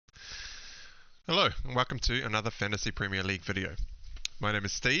Hello and welcome to another Fantasy Premier League video. My name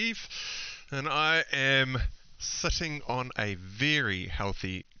is Steve and I am sitting on a very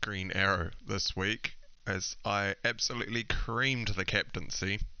healthy green arrow this week as I absolutely creamed the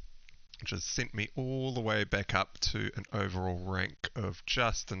captaincy, which has sent me all the way back up to an overall rank of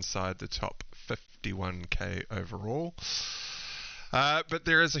just inside the top 51k overall. But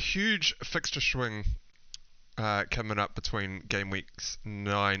there is a huge fixture swing coming up between game weeks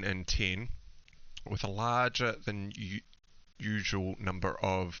 9 and 10. With a larger than usual number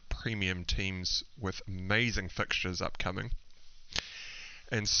of premium teams with amazing fixtures upcoming.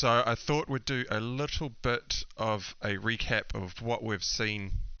 And so I thought we'd do a little bit of a recap of what we've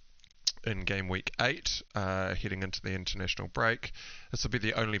seen in game week 8 heading into the international break. This will be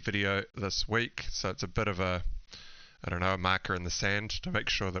the only video this week, so it's a bit of a marker in the sand to make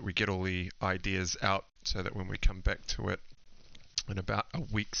sure that we get all the ideas out so that when we come back to it in about a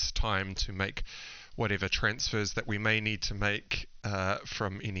week's time to make whatever transfers that we may need to make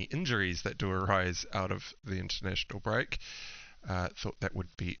from any injuries that do arise out of the international break. Thought that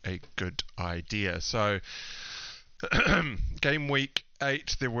would be a good idea. So game week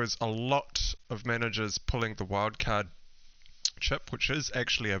 8 there was a lot of managers pulling the wildcard chip, which is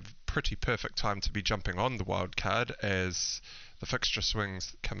actually a pretty perfect time to be jumping on the wildcard as the fixture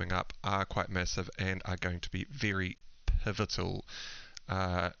swings coming up are quite massive and are going to be very pivotal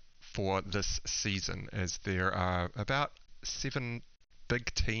for this season, as there are about 7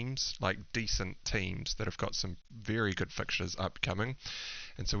 big teams, like decent teams, that have got some very good fixtures upcoming,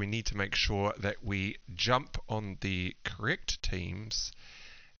 and so we need to make sure that we jump on the correct teams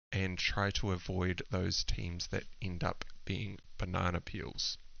and try to avoid those teams that end up being banana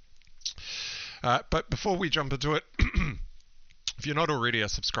peels. But before we jump into it, if you're not already a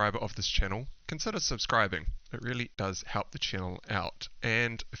subscriber of this channel, consider subscribing. It really does help the channel out.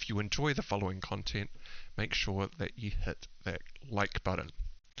 And if you enjoy the following content, make sure that you hit that like button.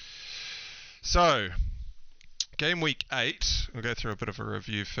 So, game week 8, we'll go through a bit of a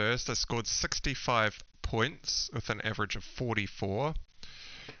review first. I scored 65 points with an average of 44.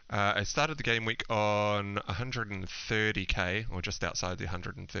 I started the game week on 130k, or just outside the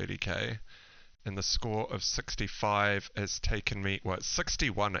 130k. And the score of 65 has taken me, well, it's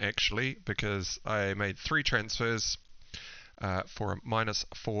 61 actually, because I made 3 transfers for a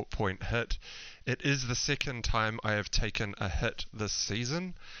 -4 point hit. It is the second time I have taken a hit this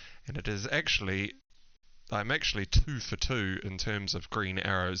season, and it is actually, I'm actually 2 for 2 in terms of green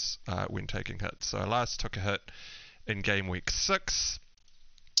arrows when taking hits. So I last took a hit in game week 6,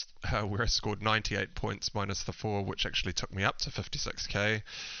 where I scored 98 points minus the 4, which actually took me up to 56k.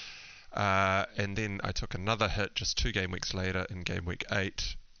 And then I took another hit just 2 game weeks later in game week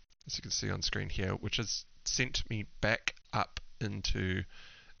 8, as you can see on screen here, which has sent me back up into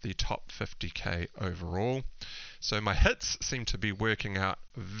the top 50k overall. So my hits seem to be working out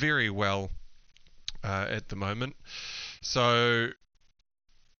very well at the moment. So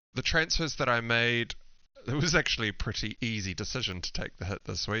the transfers that I made, it was actually a pretty easy decision to take the hit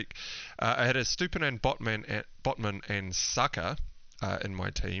this week. I had a Stupinan, Botman and Saka in my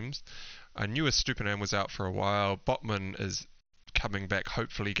teams. I knew a Stupinan was out for a while. Botman is coming back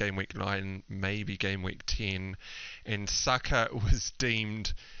hopefully game week 9, maybe game week 10. And Saka was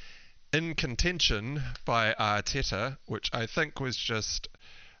deemed in contention by Arteta, which I think was just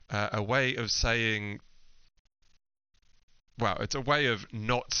a way of saying, well, it's a way of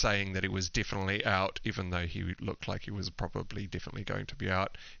not saying that he was definitely out, even though he looked like he was probably definitely going to be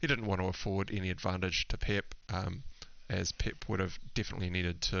out. He didn't want to afford any advantage to Pep, as Pep would have definitely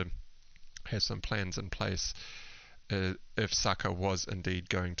needed to have some plans in place if Saka was indeed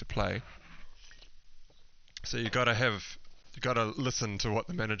going to play. So you got to listen to what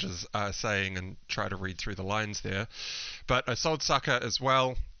the managers are saying and try to read through the lines there. But I sold Saka as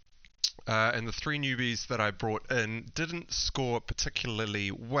well. And the 3 newbies that I brought in didn't score particularly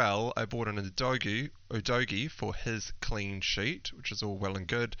well. I bought in Udogie for his clean sheet, which is all well and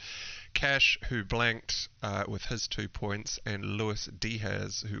good. Cash, who blanked with his 2 points, and Luis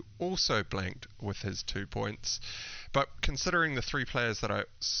Diaz, who also blanked with his 2 points. But considering the 3 players that I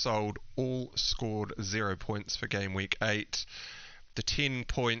sold all scored 0 points for game week 8, the 10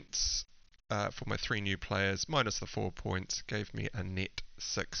 points for my 3 new players minus the 4 points gave me a net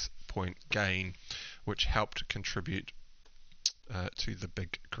 6-point gain, which helped contribute to the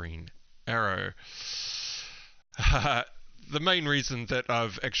big green arrow. The main reason that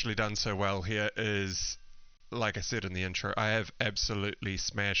I've actually done so well here is, like I said in the intro, I have absolutely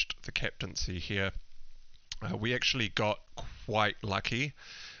smashed the captaincy here. We actually got quite lucky.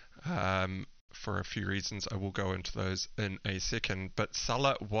 for a few reasons. I will go into those in a second. But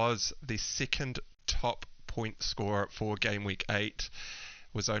Salah was the second top point scorer for game week 8,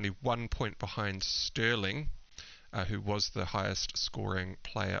 was only 1 point behind Sterling, who was the highest scoring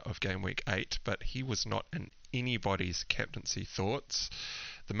player of game week 8, but he was not in anybody's captaincy thoughts.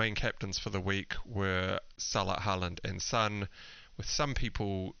 The main captains for the week were Salah, Haaland and Son, with some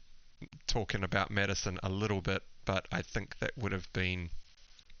people talking about Maddison a little bit, but I think that would have been,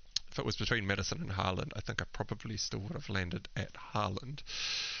 if it was between Maddison and Haaland, I think I probably still would have landed at Haaland.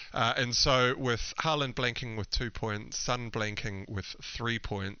 And so with Haaland blanking with 2 points, Son blanking with 3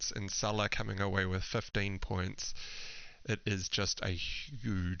 points, and Salah coming away with 15 points, it is just a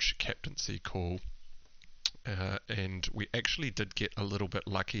huge captaincy call. And we actually did get a little bit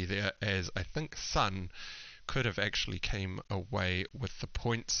lucky there, as I think Son could have actually came away with the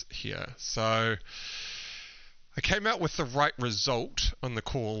points here. So I came out with the right result on the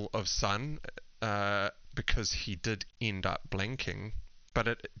call of Son, because he did end up blanking, but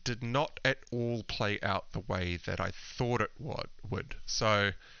it did not at all play out the way that I thought it would.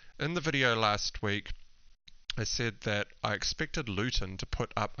 So in the video last week, I said that I expected Luton to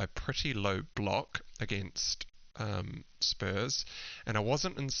put up a pretty low block against Spurs, and I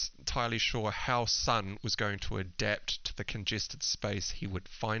wasn't entirely sure how Son was going to adapt to the congested space he would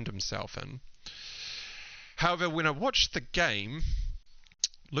find himself in. However, when I watched the game,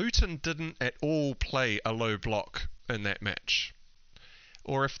 Luton didn't at all play a low block in that match.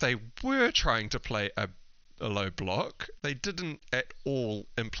 Or if they were trying to play a low block, they didn't at all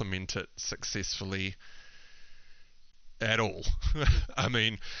implement it successfully at all. I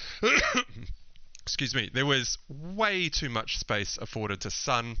mean, excuse me, there was way too much space afforded to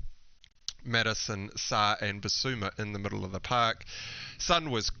Son, Maddison, Sarr and Bissouma in the middle of the park.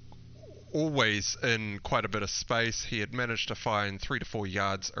 Son was always in quite a bit of space. He had managed to find 3 to 4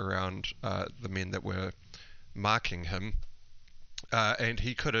 yards around the men that were marking him. And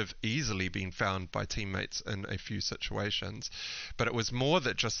he could have easily been found by teammates in a few situations. But it was more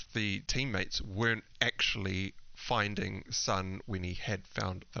that just the teammates weren't actually finding Son when he had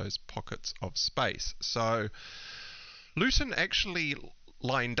found those pockets of space. So Luton actually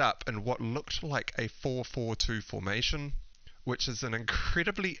lined up in what looked like a 4-4-2 formation, which is an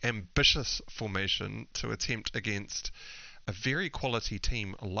incredibly ambitious formation to attempt against a very quality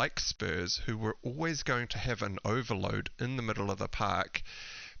team like Spurs, who were always going to have an overload in the middle of the park,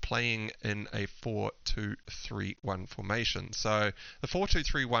 playing in a 4-2-3-1 formation. So the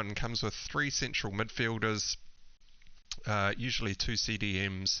 4-2-3-1 comes with 3 central midfielders, usually 2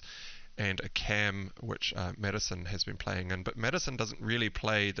 CDMs and a cam, which Maddison has been playing in. But Maddison doesn't really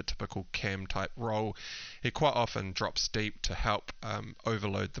play the typical cam type role. He quite often drops deep to help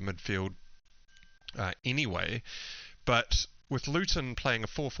overload the midfield anyway. But with Luton playing a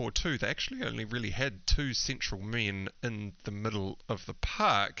 4-4-2, they actually only really had 2 central men in the middle of the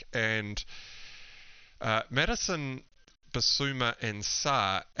park, and Maddison, Bissouma and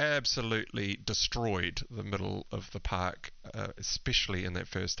Sarr absolutely destroyed the middle of the park, especially in that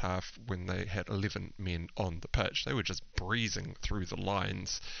first half when they had 11 men on the pitch. They were just breezing through the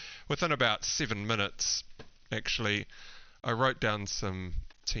lines. Within about 7 minutes, actually, I wrote down some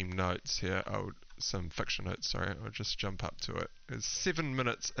team notes here. Some fixture notes, sorry. I'll just jump up to it. It's 7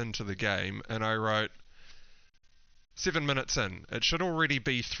 minutes into the game, and I wrote, 7 minutes in, it should already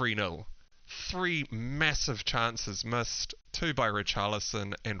be 3-0. 3 massive chances missed, 2 by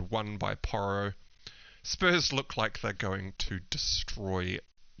Richarlison and 1 by Porro. Spurs look like they're going to destroy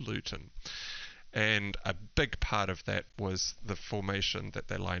Luton. And a big part of that was the formation that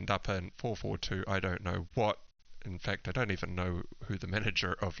they lined up in, 4-4-2. I don't know what. In fact, I don't even know who the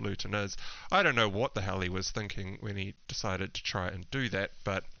manager of Luton is. I don't know what the hell he was thinking when he decided to try and do that,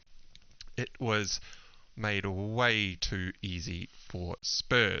 but it was made way too easy for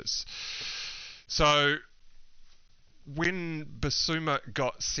Spurs. So when Bissouma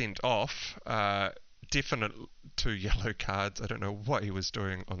got sent off, definite 2 yellow cards. I don't know what he was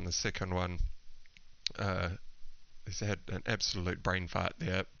doing on the second one. He's had an absolute brain fart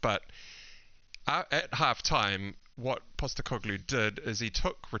there, but at half-time, what Postecoglou did is he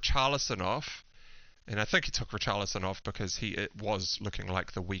took Richarlison off, and I think he took Richarlison off because it was looking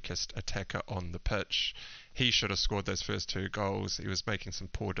like the weakest attacker on the pitch. He should have scored those first 2 goals. He was making some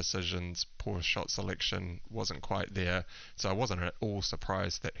poor decisions, poor shot selection, wasn't quite there. So I wasn't at all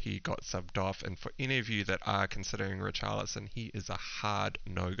surprised that he got subbed off. And for any of you that are considering Richarlison, he is a hard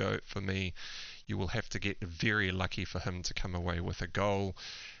no-go for me. You will have to get very lucky for him to come away with a goal,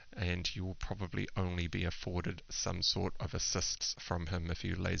 and you will probably only be afforded some sort of assists from him if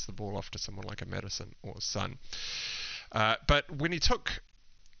he lays the ball off to someone like a Maddison or Son. But when he took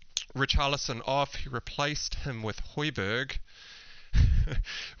Richarlison off, he replaced him with Højbjerg,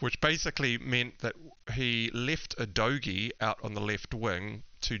 which basically meant that he left Udogie out on the left wing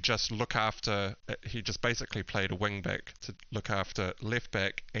to just look after, he just basically played a wing back to look after left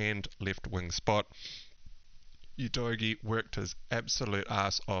back and left wing spot. Udogie worked his absolute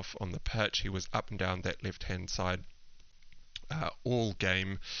ass off on the pitch. He was up and down that left hand side all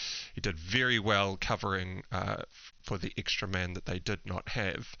game. He did very well covering for the extra man that they did not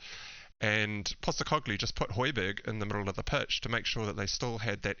have. And Postecoglou just put Højbjerg in the middle of the pitch to make sure that they still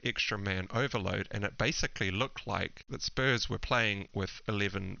had that extra man overload, and it basically looked like that Spurs were playing with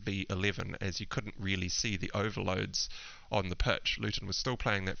 11v11, as you couldn't really see the overloads on the pitch. Luton was still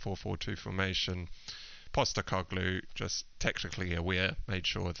playing that 4-4-2 formation. Postecoglou, just tactically aware, made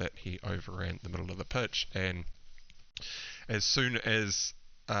sure that he overran the middle of the pitch, and as soon as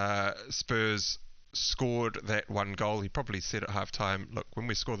Spurs scored that one goal, he probably said at half-time, look, when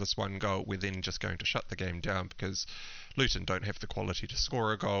we score this one goal, we're then just going to shut the game down because Luton don't have the quality to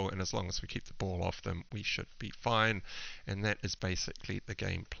score a goal, and as long as we keep the ball off them, we should be fine. And that is basically the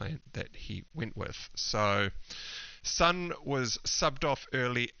game plan that he went with. So Son was subbed off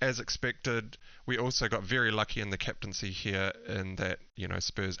early as expected. We also got very lucky in the captaincy here in that,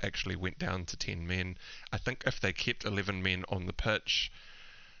 Spurs actually went down to 10 men. I think if they kept 11 men on the pitch,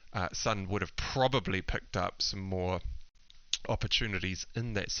 Son would have probably picked up some more opportunities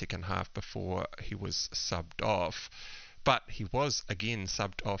in that second half before he was subbed off. But he was again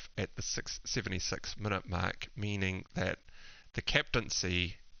subbed off at the 76-minute mark, meaning that the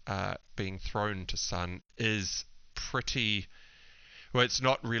captaincy being thrown to Son is pretty... Well, it's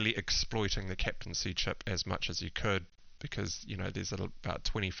not really exploiting the captaincy chip as much as you could, because, there's about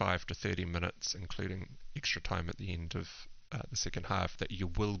 25 to 30 minutes, including extra time at the end of the second half, that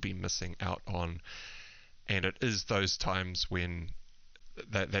you will be missing out on. And it is those times when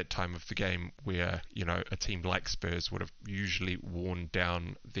that time of the game where a team like Spurs would have usually worn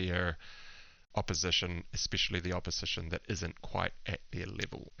down their opposition, especially the opposition that isn't quite at their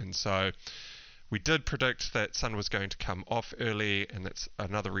level. And so we did predict that Son was going to come off early, and that's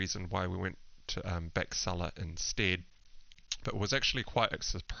another reason why we went to back Salah instead. But what was actually quite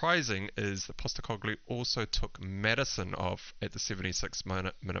surprising is that Postecoglou also took Maddison off at the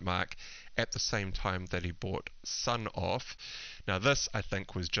 76-minute mark at the same time that he brought Son off. Now this, I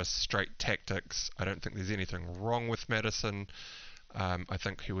think, was just straight tactics. I don't think there's anything wrong with Maddison. I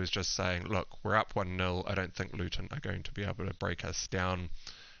think he was just saying, look, we're up 1-0. I don't think Luton are going to be able to break us down.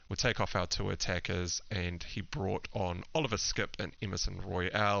 We'll take off our two attackers, and he brought on Oliver Skipp and Emerson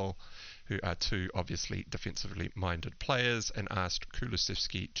Royale, who are two obviously defensively minded players, and asked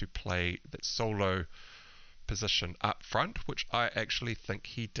Kulusevski to play the solo position up front, which I actually think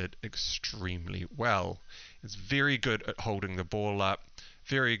he did extremely well. He's very good at holding the ball up,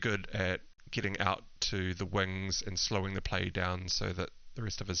 very good at getting out to the wings and slowing the play down so that the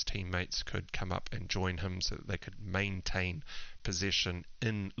rest of his teammates could come up and join him so that they could maintain possession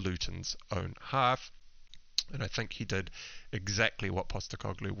in Luton's own half. And I think he did exactly what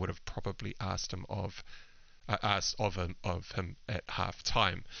Postecoglou would have probably asked of him at half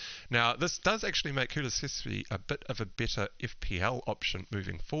time. Now, this does actually make Kulusevski a bit of a better FPL option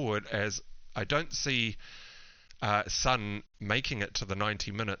moving forward, as I don't see Son making it to the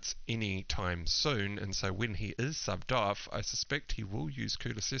 90 minutes anytime soon, and so when he is subbed off, I suspect he will use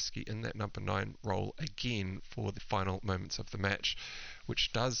Kulusevski in that number 9 role again for the final moments of the match,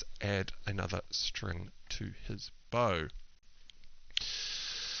 which does add another string to his bow.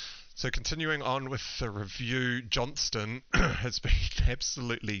 So continuing on with the review, Johnston has been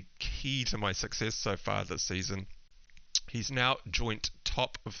absolutely key to my success so far this season. He's now joint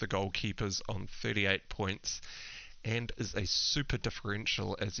top of the goalkeepers on 38 points and is a super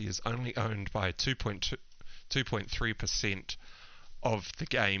differential, as he is only owned by 2.3% of the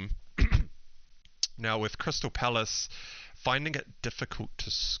game. Now, with Crystal Palace finding it difficult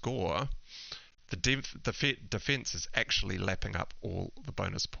to score, the defence is actually lapping up all the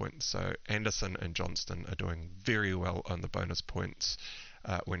bonus points. So Anderson and Johnston are doing very well on the bonus points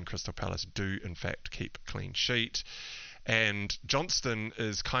when Crystal Palace do in fact keep a clean sheet. And Johnston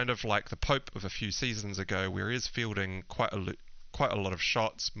is kind of like the Pope of a few seasons ago, where he is fielding quite a lot of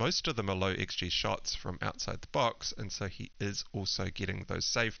shots. Most of them are low XG shots from outside the box, and so he is also getting those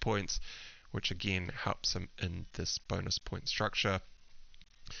save points, which again helps him in this bonus point structure.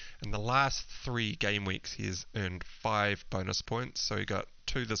 In the last 3 game weeks, he has earned 5 bonus points. So he got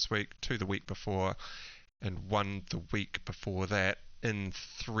 2 this week, 2 the week before, and 1 the week before that. in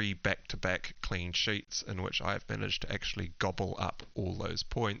 3 back-to-back clean sheets in which I've managed to actually gobble up all those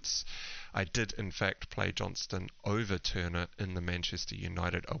points. I did in fact play Johnston over Turner in the Manchester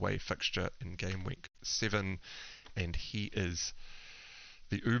United away fixture in game week 7, and he is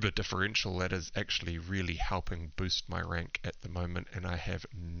the uber differential that is actually really helping boost my rank at the moment, and I have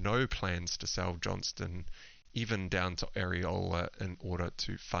no plans to sell Johnston even down to Areola in order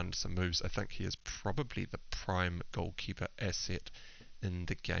to fund some moves. I think he is probably the prime goalkeeper asset in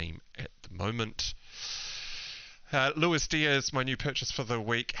the game at the moment. Luis Diaz, my new purchase for the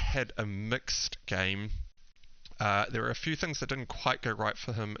week, had a mixed game. There were a few things that didn't quite go right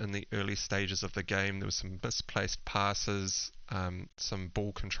for him in the early stages of the game. There were some misplaced passes, some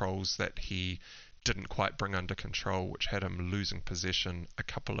ball controls that he didn't quite bring under control, which had him losing possession a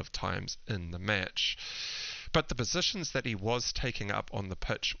couple of times in the match. But the positions that he was taking up on the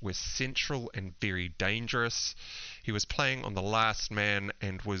pitch were central and very dangerous. He was playing on the last man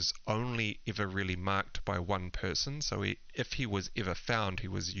and was only ever really marked by one person. So if he was ever found, he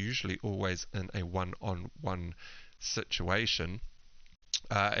was usually always in a one-on-one situation,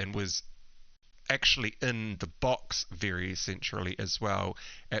 and was actually in the box very centrally as well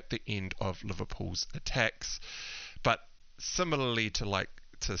at the end of Liverpool's attacks. But similarly to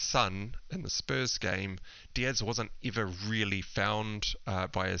Son in the Spurs game, Diaz wasn't ever really found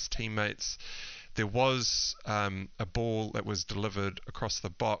by his teammates. There was a ball that was delivered across the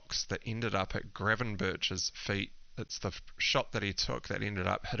box that ended up at Gravenberch's feet. It's the shot that he took that ended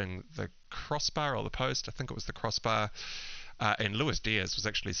up hitting the crossbar or the post. I think it was the crossbar. And Luis Diaz was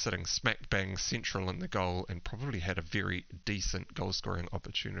actually sitting smack bang central in the goal and probably had a very decent goal scoring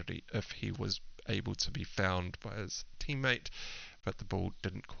opportunity if he was able to be found by his teammate, but the ball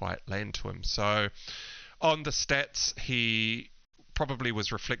didn't quite land to him. So on the stats, he probably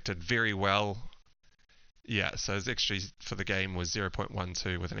was reflected very well. Yeah, so his XG for the game was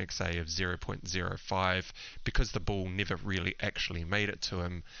 0.12 with an XA of 0.05 because the ball never really actually made it to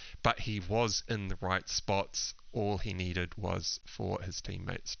him, but he was in the right spots. All he needed was for his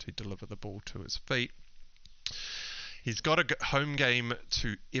teammates to deliver the ball to his feet. He's got a home game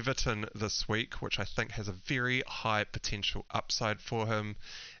to Everton this week, which I think has a very high potential upside for him.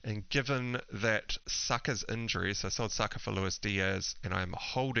 And given that Saka's injury, so I sold Saka for Luis Diaz, and I'm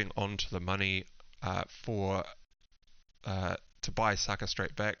holding on to the money to buy Saka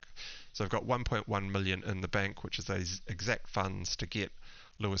straight back. So I've got 1.1 million in the bank, which is those exact funds to get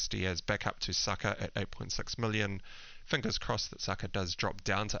Luis Diaz back up to Saka at 8.6 million. Fingers crossed that Saka does drop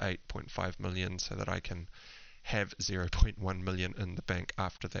down to 8.5 million so that I can have 0.1 million in the bank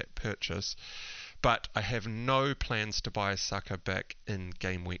after that purchase. But I have no plans to buy Saka back in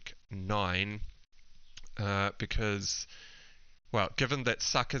game week 9 because, well, given that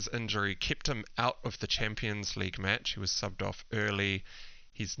Saka's injury kept him out of the Champions League match, he was subbed off early.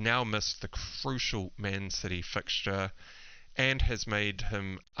 He's now missed the crucial Man City fixture and has made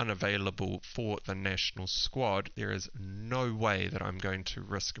him unavailable for the national squad. There is no way that I'm going to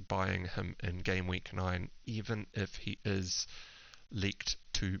risk buying him in game week 9, even if he is leaked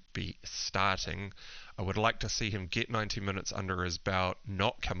to be starting. I would like to see him get 90 minutes under his belt,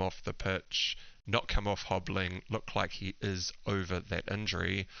 not come off the pitch, not come off hobbling, look like he is over that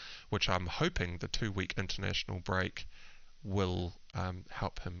injury, which I'm hoping the 2-week international break will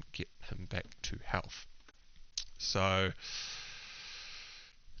help him get him back to health. So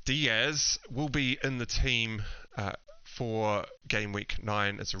Diaz will be in the team for game week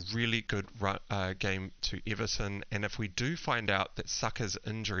 9. It's a really good game to Everton, and if we do find out that Saka's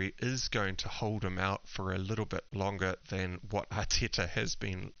injury is going to hold him out for a little bit longer than what Arteta has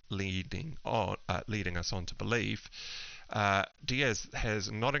been leading us on to believe, Diaz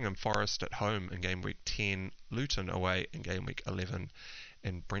has Nottingham Forest at home in game week 10, Luton away in game week 11,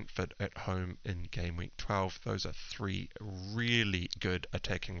 and Brentford at home in game week 12. Those are 3 really good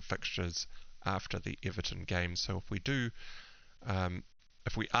attacking fixtures after the Everton game. So if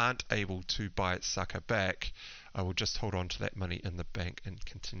we aren't able to buy Saka back, I will just hold on to that money in the bank and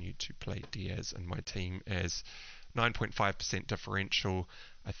continue to play Diaz in my team as 9.5% differential.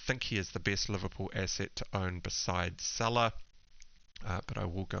 I think he is the best Liverpool asset to own besides Salah, but I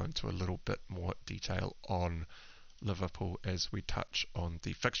will go into a little bit more detail on Liverpool as we touch on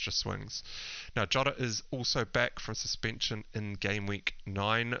the fixture swings. Now, Jota is also back from suspension in game week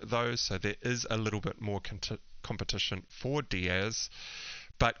 9 though, so there is a little bit more competition for Diaz.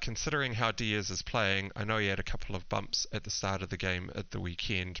 But considering how Diaz is playing, I know he had a couple of bumps at the start of the game at the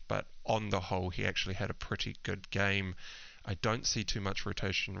weekend, but on the whole he actually had a pretty good game. I don't see too much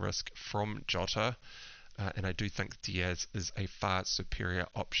rotation risk from Jota, and I do think Diaz is a far superior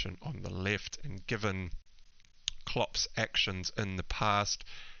option on the left, and given Klopp's actions in the past,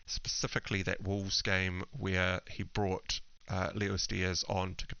 specifically that Wolves game where he brought Luis Diaz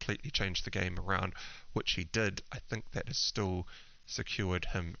on to completely change the game around, which he did. I think that has still secured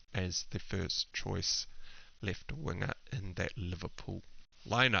him as the first choice left winger in that Liverpool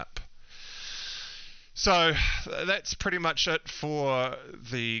lineup. So that's pretty much it for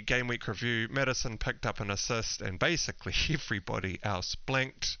the game week review. Maddison picked up an assist and basically everybody else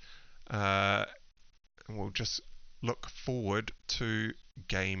blanked. And we'll just look forward to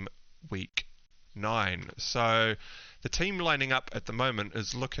game week 9. So the team lining up at the moment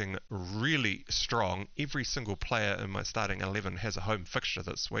is looking really strong. Every single player in my starting 11 has a home fixture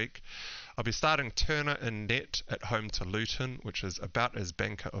this week. I'll be starting Turner in net at home to Luton, which is about as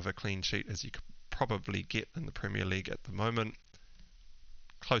banker of a clean sheet as you could probably get in the Premier League at the moment.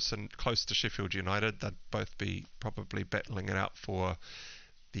 Close to Sheffield United. They'd both be probably battling it out for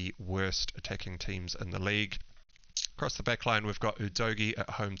the worst attacking teams in the league. Across the back line, we've got Udogie at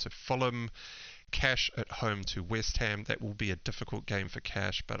home to Fulham, Cash at home to West Ham. That will be a difficult game for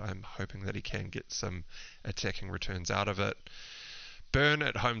Cash, but I'm hoping that he can get some attacking returns out of it. Burn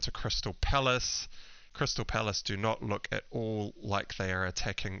at home to Crystal Palace. Crystal Palace do not look at all like they are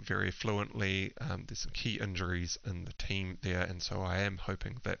attacking very fluently. There's some key injuries in the team there, and so I am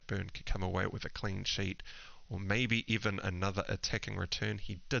hoping that Burn can come away with a clean sheet or maybe even another attacking return.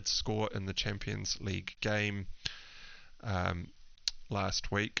 He did score in the Champions League game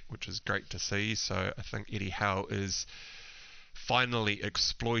last week, which is great to see. So I think Eddie Howe is finally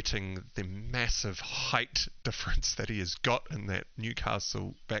exploiting the massive height difference that he has got in that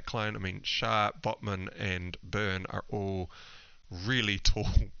Newcastle backline. I mean, Shah, Botman and Burn are all really tall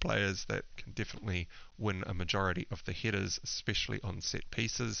players that can definitely win a majority of the headers, especially on set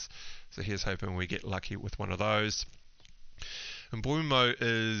pieces. So here's hoping we get lucky with one of those. And Mbeumo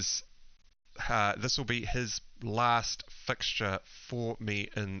is, this will be his last fixture for me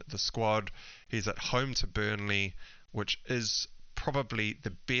in the squad. He's at home to Burnley, which is probably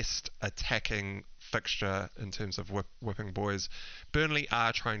the best attacking fixture in terms of whipping boys. Burnley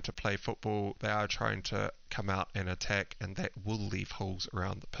are trying to play football. They are trying to come out and attack, and that will leave holes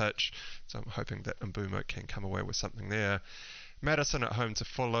around the pitch. So I'm hoping that Mbeumo can come away with something there. Maddison at home to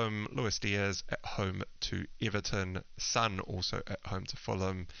Fulham. Luis Diaz at home to Everton. Son also at home to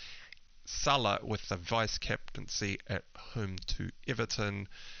Fulham. Salah with the vice captaincy at home to Everton.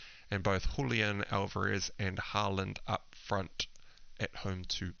 And both Julian Alvarez and Haaland up front at home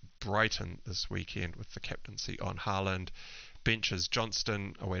to Brighton this weekend with the captaincy on Haaland. Benches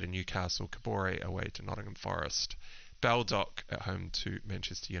Johnston away to Newcastle, Kabore away to Nottingham Forest. Baldock at home to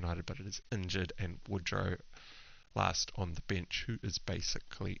Manchester United, but it is injured, and Woodrow last on the bench, who is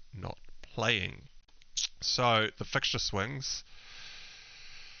basically not playing. So the fixture swings.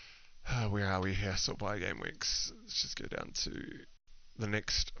 Where are we here? Sort by game weeks. Let's just go down to the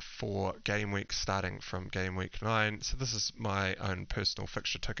next 4 game weeks, starting from game week 9. So this is my own personal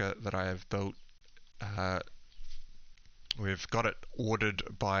fixture ticket that I have built. We've got it ordered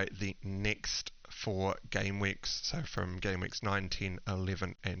by the next 4 game weeks. So from game weeks 9, 10,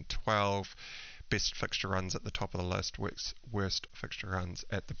 11 and 12. Best fixture runs at the top of the list, worst fixture runs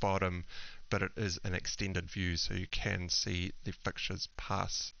at the bottom. But it is an extended view, so you can see the fixtures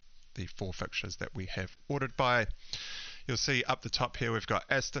past the 4 fixtures that we have ordered by. You'll see up the top here we've got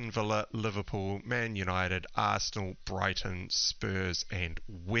Aston Villa, Liverpool, Man United, Arsenal, Brighton, Spurs and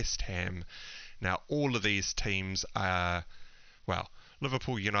West Ham. Now all of these teams are, well,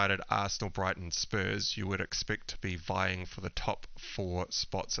 Liverpool, United, Arsenal, Brighton, Spurs, you would expect to be vying for the top 4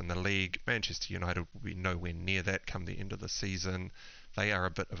 spots in the league. Manchester United will be nowhere near that come the end of the season. They are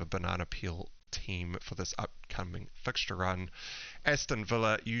a bit of a banana peel team for this upcoming fixture run. Aston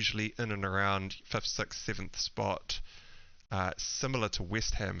Villa usually in and around 5th, 6th, 7th spot. Similar to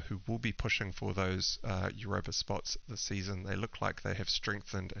West Ham, who will be pushing for those Europa spots this season. They look like they have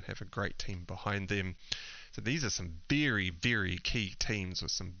strengthened and have a great team behind them. So these are some very, very key teams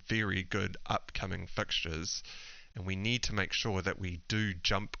with some very good upcoming fixtures. And we need to make sure that we do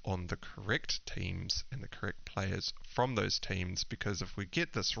jump on the correct teams and the correct players from those teams, because if we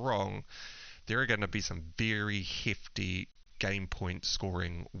get this wrong, there are going to be some very hefty game point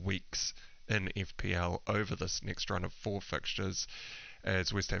scoring weeks in FPL over this next run of 4 fixtures,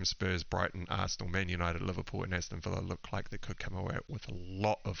 as West Ham, Spurs, Brighton, Arsenal, Man United, Liverpool and Aston Villa look like they could come away with a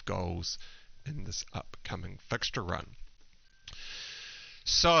lot of goals in this upcoming fixture run.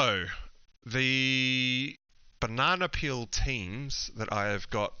 So the banana peel teams that I have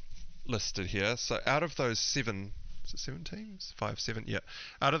got listed here, so out of those 7, is it 7 teams? 5, 7, yeah.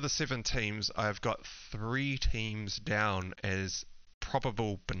 Out of the 7 teams, I've got 3 teams down as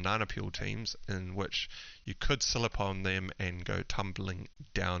probable banana peel teams in which you could sell upon them and go tumbling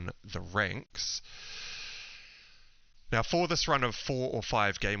down the ranks. Now, for this run of 4 or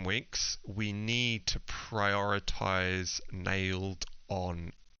 5 game weeks, we need to prioritize nailed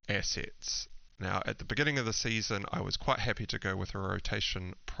on assets. Now, at the beginning of the season, I was quite happy to go with a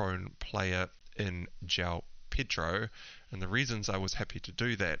rotation-prone player in João Pedro, and the reasons I was happy to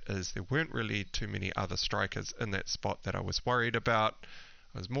do that is there weren't really too many other strikers in that spot that I was worried about.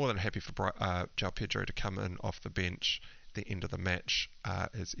 I was more than happy for João Pedro to come in off the bench at the end of the match,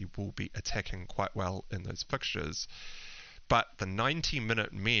 as he will be attacking quite well in those fixtures. But the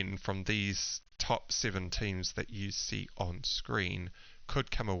 90-minute men from these top 7 teams that you see on screen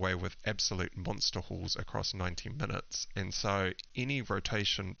could come away with absolute monster hauls across 90 minutes, and so any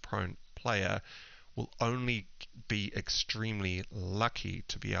rotation-prone player will only be extremely lucky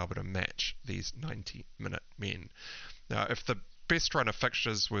to be able to match these 90-minute men. Now, if the best run of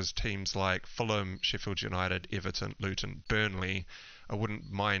fixtures was teams like Fulham, Sheffield United, Everton, Luton, Burnley, I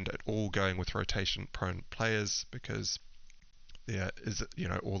wouldn't mind at all going with rotation-prone players, because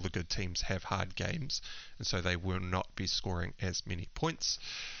all the good teams have hard games, and so they will not be scoring as many points.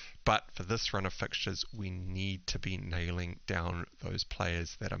 But for this run of fixtures, we need to be nailing down those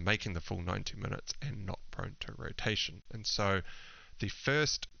players that are making the full 90 minutes and not prone to rotation. And so the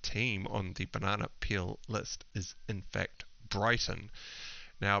first team on the banana peel list is in fact Brighton.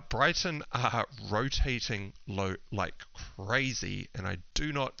 Now, Brighton are rotating low like crazy, and I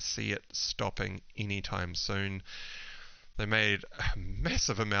do not see it stopping anytime soon. They made a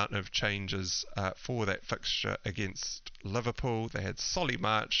massive amount of changes for that fixture against Liverpool. They had Solly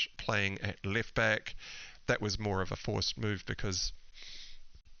March playing at left back. That was more of a forced move because,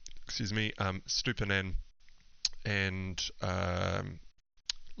 Stupinan and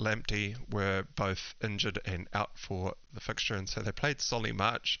Lamptey were both injured and out for the fixture, and so they played Solly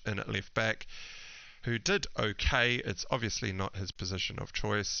March in at left back, who did okay. It's obviously not his position of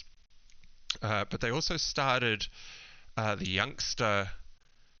choice, but they also started the youngster,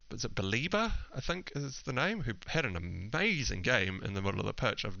 is it Belieber, I think is the name, who had an amazing game in the middle of the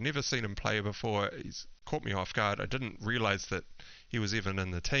pitch. I've never seen him play before. He's caught me off guard. I didn't realise that he was even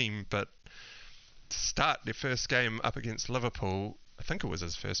in the team, but to start their first game up against Liverpool, I think it was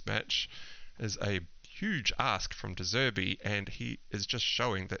his first match, is a huge ask from De Zerbi, and he is just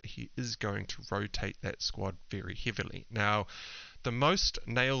showing that he is going to rotate that squad very heavily. Now, the most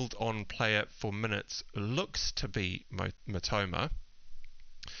nailed on player for minutes looks to be Matoma,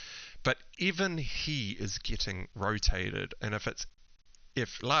 but even he is getting rotated, and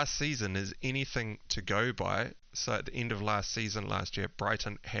if last season is anything to go by, so at the end of last year,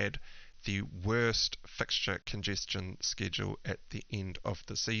 Brighton had the worst fixture congestion schedule at the end of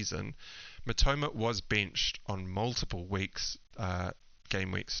the season. Matoma was benched on multiple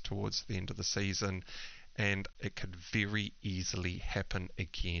game weeks towards the end of the season, and it could very easily happen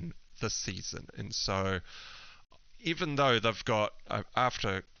again this season. And so, even though they've got,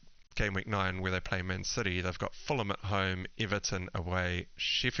 after game week 9 where they play Man City, they've got Fulham at home, Everton away,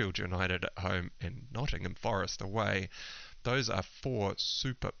 Sheffield United at home, and Nottingham Forest away, those are 4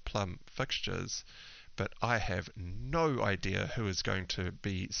 super plum fixtures, but I have no idea who is going to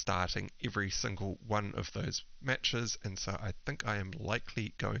be starting every single one of those matches, and so I think I am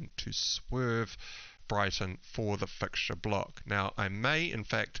likely going to swerve Brighton for the fixture block. Now, I may in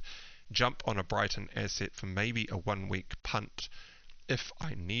fact jump on a Brighton asset for maybe a 1-week punt if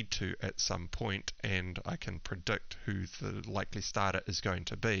I need to at some point, and I can predict who the likely starter is going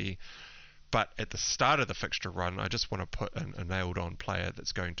to be. But at the start of the fixture run, I just want to put in a nailed on player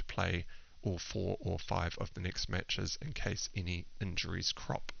that's going to play all 4 or 5 of the next matches in case any injuries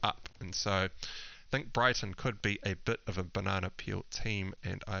crop up. And so I think Brighton could be a bit of a banana peel team,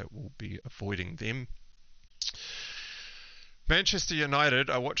 and I will be avoiding them. Manchester United,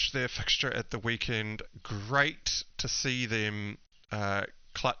 I watched their fixture at the weekend. Great to see them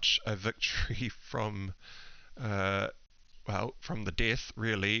clutch a victory from the death,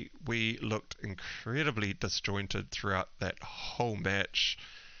 really. We looked incredibly disjointed throughout that whole match.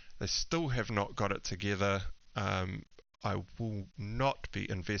 They still have not got it together. I will not be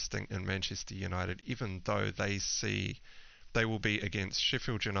investing in Manchester United, even though they will be against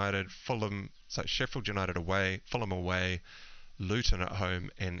Sheffield United, Sheffield United away, Fulham away, Luton at home,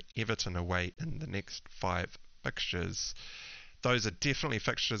 and Everton away in the next 5 fixtures. Those are definitely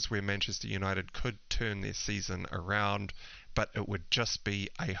fixtures where Manchester United could turn their season around, but it would just be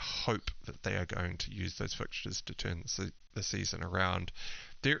a hope that they are going to use those fixtures to turn the season around.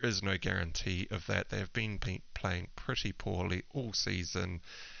 There is no guarantee of that. They have been playing pretty poorly all season,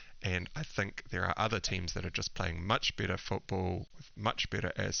 And I think there are other teams that are just playing much better football with much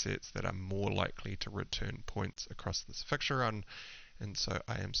better assets that are more likely to return points across this fixture run. And so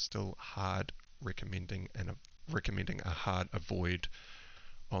I am still recommending a hard avoid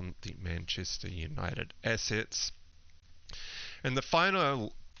on the Manchester United assets. And the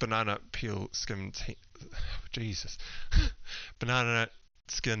final banana peel skin banana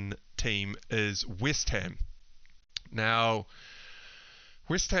skin team is West Ham. Now,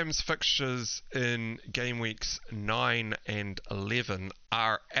 West Ham's fixtures in gameweeks 9 and 11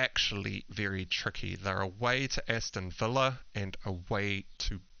 are actually very tricky. They're away to Aston Villa and away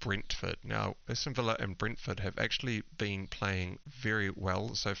to Brentford. Now, Aston Villa and Brentford have actually been playing very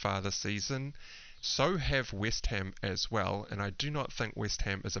well so far this season. So have West Ham as well, and I do not think West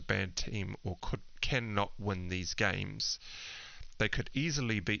Ham is a bad team or cannot win these games. They could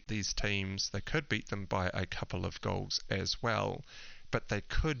easily beat these teams. They could beat them by a couple of goals as well, but they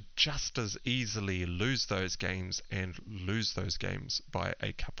could just as easily lose those games and lose those games by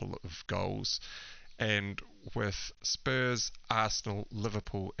a couple of goals. And with Spurs, Arsenal,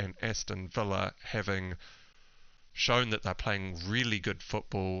 Liverpool and Aston Villa having shown that they're playing really good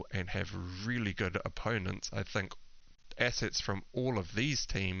football and have really good opponents, I think assets from all of these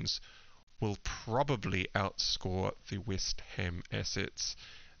teams will probably outscore the West Ham assets.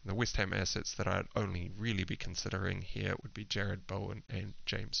 And the West Ham assets that I'd only really be considering here would be Jared Bowen and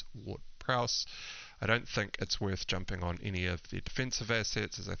James Ward-Prowse. I don't think it's worth jumping on any of the defensive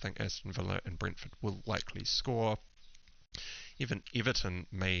assets, as I think Aston Villa and Brentford will likely score. Even Everton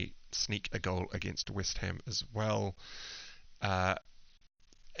may sneak a goal against West Ham as well.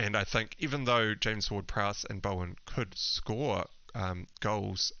 And I think even though James Ward-Prowse and Bowen could score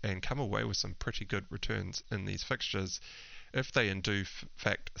goals and come away with some pretty good returns in these fixtures, if they in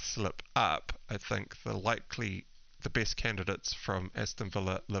fact slip up, I think the best candidates from Aston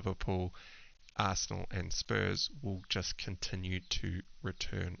Villa, Liverpool, Arsenal and Spurs will just continue to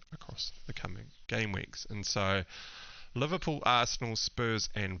return across the coming game weeks. And so Liverpool, Arsenal, Spurs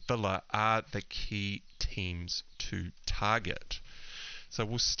and Villa are the key teams to target. So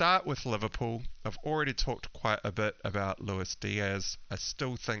we'll start with Liverpool. I've already talked quite a bit about Luis Diaz. I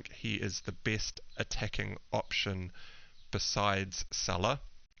still think he is the best attacking option besides Salah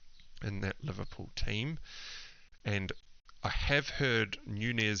in that Liverpool team. And I have heard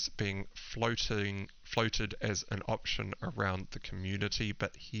Nunez being floated as an option around the community,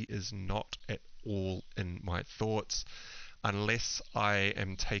 but he is not at all in my thoughts unless I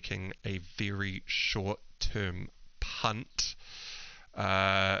am taking a very short-term punt,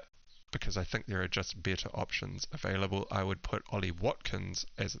 because I think there are just better options available. I would put Ollie Watkins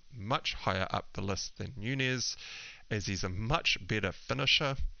as much higher up the list than Nunez, as he's a much better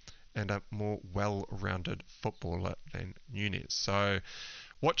finisher and a more well-rounded footballer than Nunez. So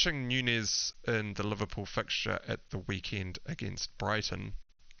watching Nunez in the Liverpool fixture at the weekend against Brighton,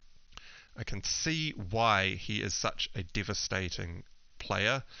 I can see why he is such a devastating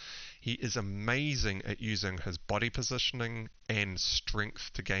player. He is amazing at using his body positioning and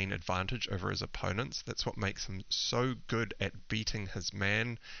strength to gain advantage over his opponents. That's what makes him so good at beating his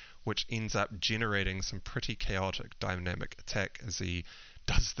man, which ends up generating some pretty chaotic dynamic attack as he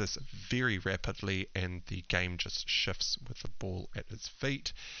does this very rapidly and the game just shifts with the ball at his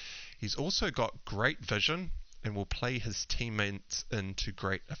feet. He's also got great vision and will play his teammates into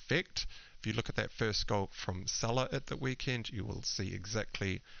great effect. If you look at that first goal from Salah at the weekend, you will see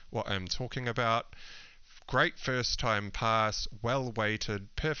exactly what I'm talking about. Great first time pass, well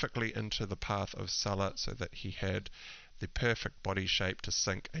weighted, perfectly into the path of Salah so that he had the perfect body shape to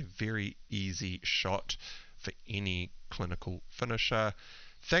sink a very easy shot for any clinical finisher.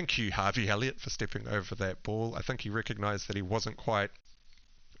 Thank you, Harvey Elliott, for stepping over that ball. I think he recognised that he wasn't quite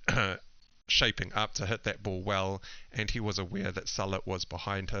shaping up to hit that ball well, and he was aware that Salah was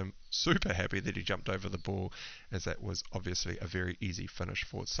behind him. Super happy that he jumped over the ball, as that was obviously a very easy finish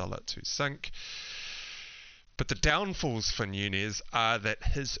for Salah to sink. But the downfalls for Nunez are that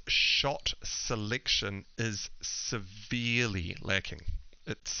his shot selection is severely lacking.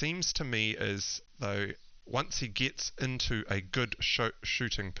 It seems to me as though once he gets into a good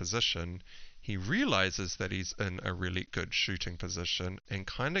shooting position, he realizes that he's in a really good shooting position and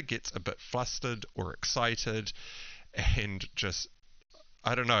kind of gets a bit flustered or excited and just,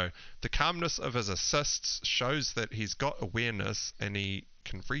 I don't know, the calmness of his assists shows that he's got awareness and he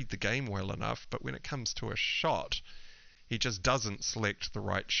can read the game well enough, but when it comes to a shot, he just doesn't select the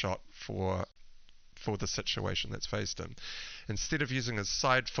right shot for the situation that's faced him. Instead of using his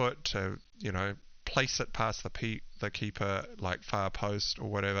side foot to, place it past the keeper like far post or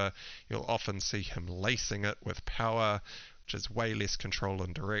whatever, you'll often see him lacing it with power, which is way less control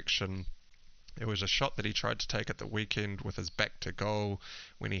and direction. It was a shot that he tried to take at the weekend with his back to goal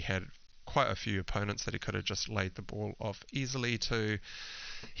when he had quite a few opponents that he could have just laid the ball off easily to.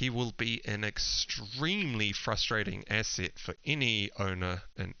 He will be an extremely frustrating asset for any owner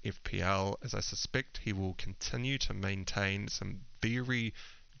in FPL, as I suspect he will continue to maintain some very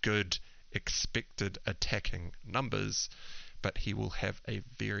good expected attacking numbers, but he will have a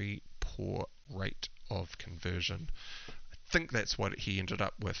very poor rate of conversion. I think that's what he ended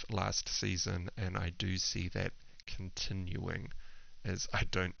up with last season, and I do see that continuing, as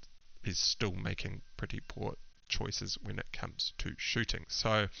he's still making pretty poor choices when it comes to shooting.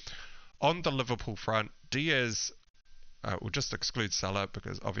 So on the Liverpool front, Diaz, we'll just exclude Salah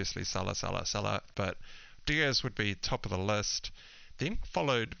because obviously Salah, but Diaz would be top of the list, then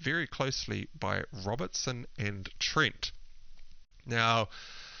followed very closely by Robertson and Trent. Now,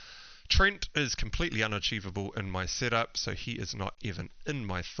 Trent is completely unachievable in my setup, so he is not even in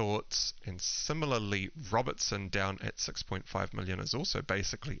my thoughts. And similarly, Robertson down at 6.5 million is also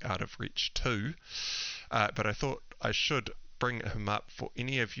basically out of reach too. But I thought I should bring him up for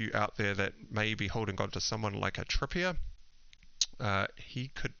any of you out there that may be holding on to someone like a Trippier. He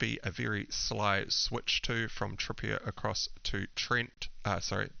could be a very sly switch from Trippier across to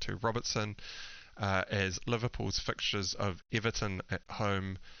to Robertson, as Liverpool's fixtures of Everton at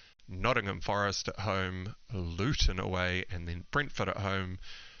home, Nottingham Forest at home, Luton away, and then Brentford at home.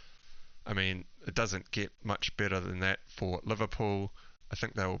 I mean, it doesn't get much better than that for Liverpool. I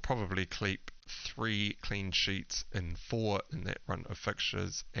think they will probably keep 3 clean sheets in 4 in that run of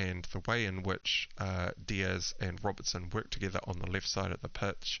fixtures, and the way in which Diaz and Robertson work together on the left side of the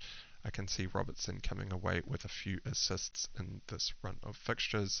pitch, I can see Robertson coming away with a few assists in this run of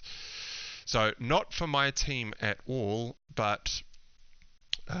fixtures. So not for my team at all, but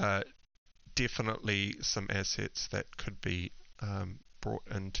definitely some assets that could be brought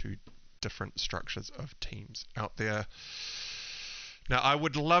into different structures of teams out there. Now, I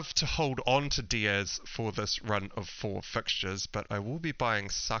would love to hold on to Diaz for this run of 4 fixtures, but I will be buying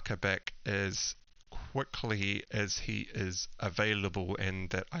Saka back as quickly as he is available, and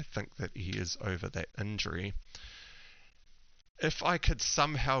that I think that he is over that injury. If I could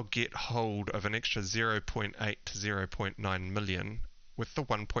somehow get hold of an extra 0.8 to 0.9 million, with the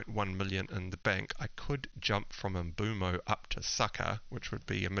 1.1 million in the bank, I could jump from Mbumo up to Saka, which would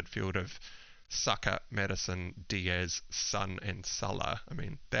be a midfield of Saka, Maddison, Diaz, Son and Salah. I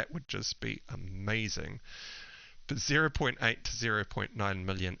mean, that would just be amazing. But 0.8 to 0.9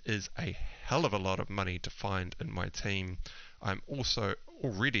 million is a hell of a lot of money to find in my team. I'm also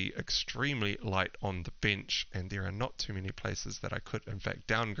already extremely light on the bench, and there are not too many places that I could in fact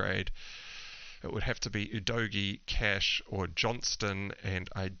downgrade. It would have to be Udogie, Cash or Johnston, and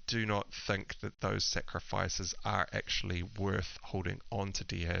I do not think that those sacrifices are actually worth holding on to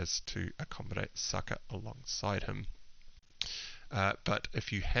Diaz to accommodate Saka alongside him. But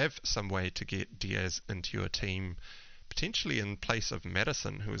if you have some way to get Diaz into your team, potentially in place of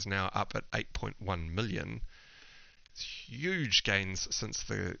Maddison, who is now up at 8.1 million, huge gains since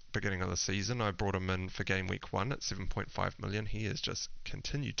the beginning of the season. I brought him in for game week 1 at 7.5 million. He has just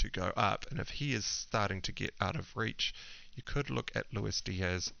continued to go up, and if he is starting to get out of reach, you could look at Luis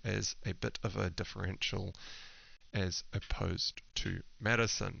Diaz as a bit of a differential as opposed to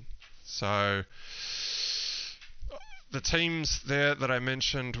Maddison. So the teams there that I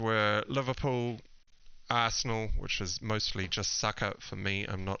mentioned were Liverpool, Arsenal, which is mostly just Saka for me.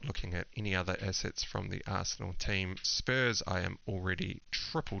 I'm not looking at any other assets from the Arsenal team. Spurs I am already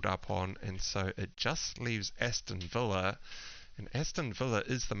tripled up on, and so it just leaves Aston Villa. And Aston Villa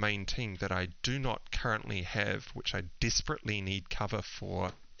is the main team that I do not currently have, which I desperately need cover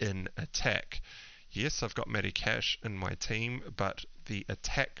for in attack. Yes, I've got Matty Cash in my team, but the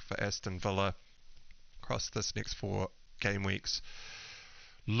attack for Aston Villa across this next 4 game weeks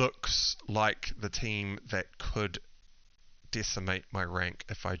looks like the team that could decimate my rank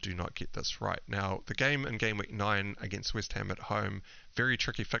if I do not get this right. Now, the game in game week 9 against West Ham at home, very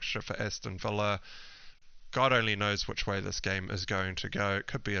tricky fixture for Aston Villa. God only knows which way this game is going to go. It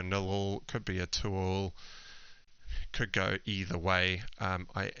could be a 0-0, could be a 2-0, could go either way.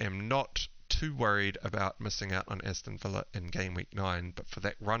 I am not too worried about missing out on Aston Villa in game week 9, but for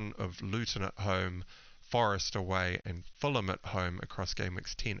that run of Luton at home, Forest away and Fulham at home across game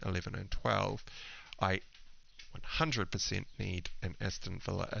weeks 10, 11 and 12, I 100% need an Aston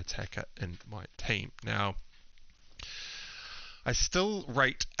Villa attacker in my team. Now, I still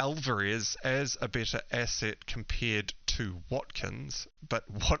rate Alvarez as a better asset compared to Watkins, but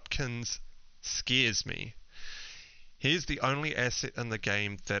Watkins scares me. He's the only asset in the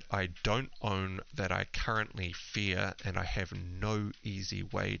game that I don't own that I currently fear, and I have no easy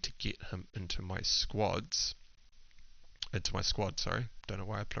way to get him into my squads. Sorry. Don't know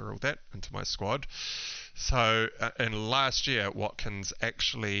why I pluraled that. Into my squad. So, and last year, Watkins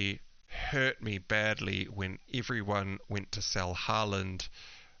actually hurt me badly when everyone went to sell Haaland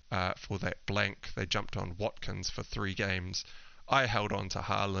for that blank. They jumped on Watkins for 3 games. I held on to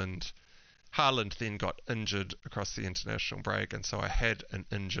Haaland. Haaland then got injured across the international break, and so I had an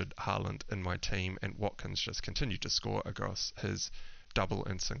injured Haaland in my team, and Watkins just continued to score across his double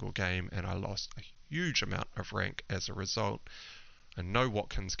and single game, and I lost a huge amount of rank as a result. I know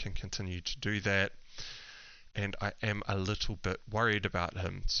Watkins can continue to do that, and I am a little bit worried about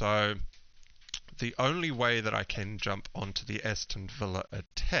him. So the only way that I can jump onto the Aston Villa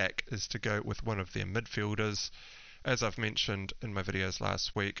attack is to go with one of their midfielders. As I've mentioned in my videos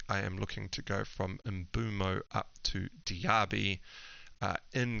last week, I am looking to go from Mbeumo up to Diaby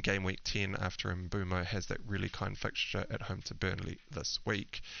in game week 10 after Mbeumo has that really kind fixture at home to Burnley this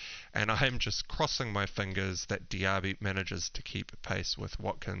week. And I am just crossing my fingers that Diaby manages to keep pace with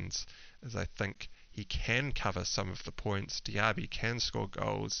Watkins, as I think he can cover some of the points. Diaby can score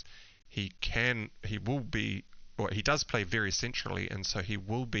goals. He does play very centrally, and so he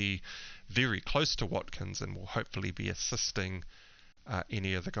will be very close to Watkins and will hopefully be assisting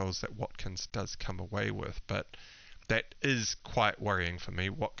any of the goals that Watkins does come away with. But that is quite worrying for me.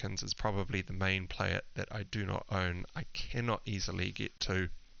 Watkins is probably the main player that I do not own. I cannot easily get to,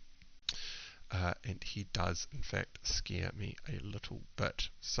 and he does in fact scare me a little bit.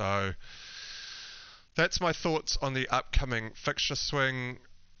 So that's my thoughts on the upcoming fixture swing.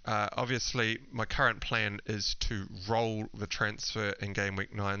 Obviously, my current plan is to roll the transfer in game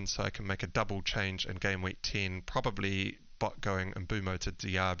week 9 so I can make a double change in game week 10, probably going Mbeumo to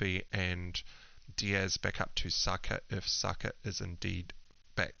Diaby and Diaz back up to Saka if Saka is indeed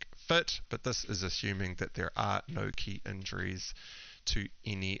back fit, but this is assuming that there are no key injuries to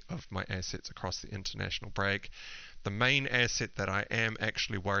any of my assets across the international break. The main asset that I am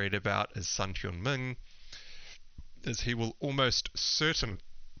actually worried about is Son Heung-min, as he will almost certainly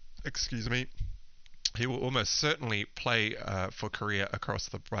play for Korea across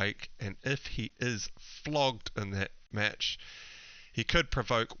the break, and if he is flogged in that match, he could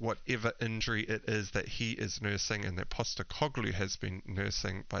provoke whatever injury it is that he is nursing and that Postecoglou has been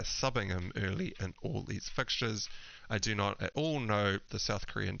nursing by subbing him early in all these fixtures. I do not at all know the South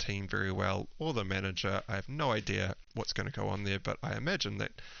Korean team very well, or the manager. I have no idea what's going to go on there, but I imagine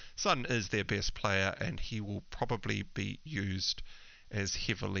that Son is their best player, and he will probably be used as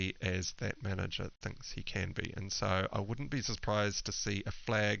heavily as that manager thinks he can be. And so I wouldn't be surprised to see a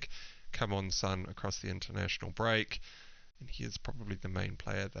flag come on Son across the international break, and he is probably the main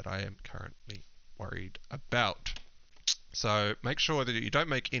player that I am currently worried about. So make sure that you don't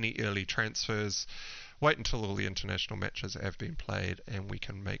make any early transfers. Wait until all the international matches have been played, and we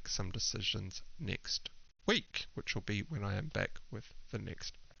can make some decisions next week, which will be when I am back with the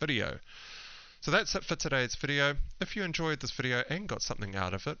next video. So that's it for today's video. If you enjoyed this video and got something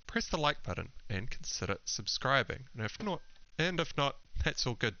out of it, press the like button and consider subscribing. And if not, that's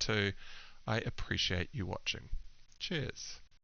all good too. I appreciate you watching. Cheers.